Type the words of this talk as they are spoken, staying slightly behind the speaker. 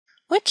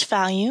Which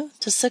value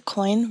does the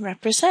coin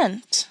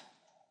represent?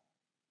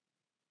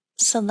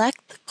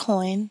 Select the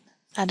coin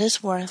that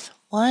is worth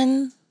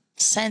 1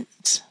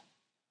 cent.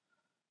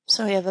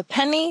 So we have a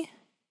penny,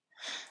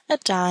 a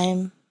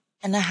dime,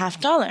 and a $half.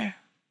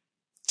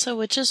 So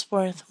which is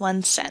worth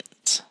 1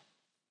 cent?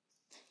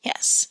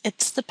 Yes,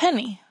 it's the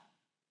penny.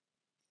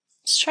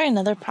 Let's try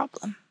another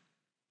problem.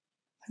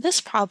 For this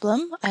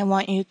problem, I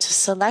want you to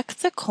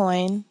select the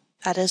coin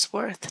that is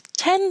worth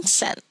 10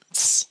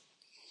 cents.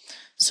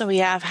 So we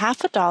have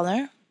 $half, a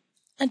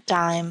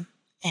dime,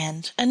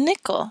 and a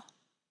nickel.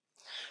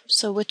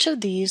 So which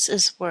of these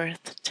is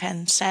worth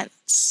 10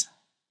 cents?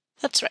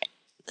 That's right,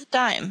 the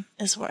dime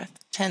is worth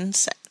 10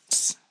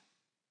 cents.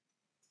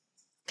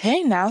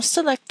 Okay, now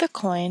select the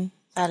coin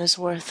that is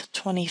worth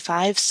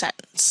 25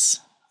 cents.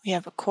 We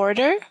have a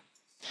quarter,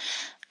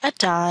 a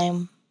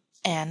dime,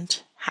 and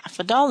 $half.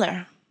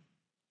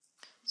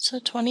 So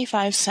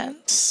 25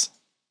 cents.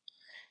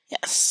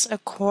 Yes, a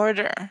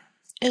quarter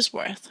is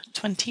worth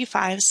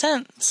 25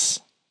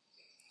 cents.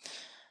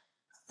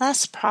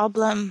 Last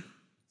problem.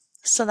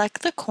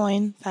 Select the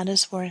coin that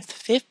is worth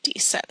 50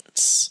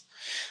 cents.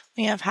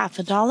 We have $half,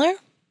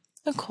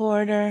 a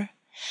quarter,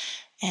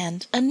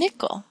 and a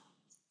nickel.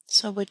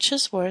 So which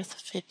is worth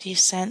 50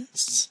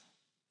 cents?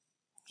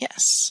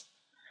 Yes,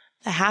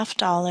 the $half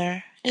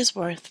is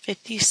worth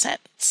 50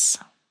 cents.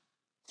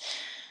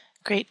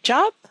 Great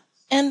job,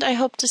 and I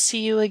hope to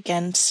see you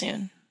again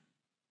soon.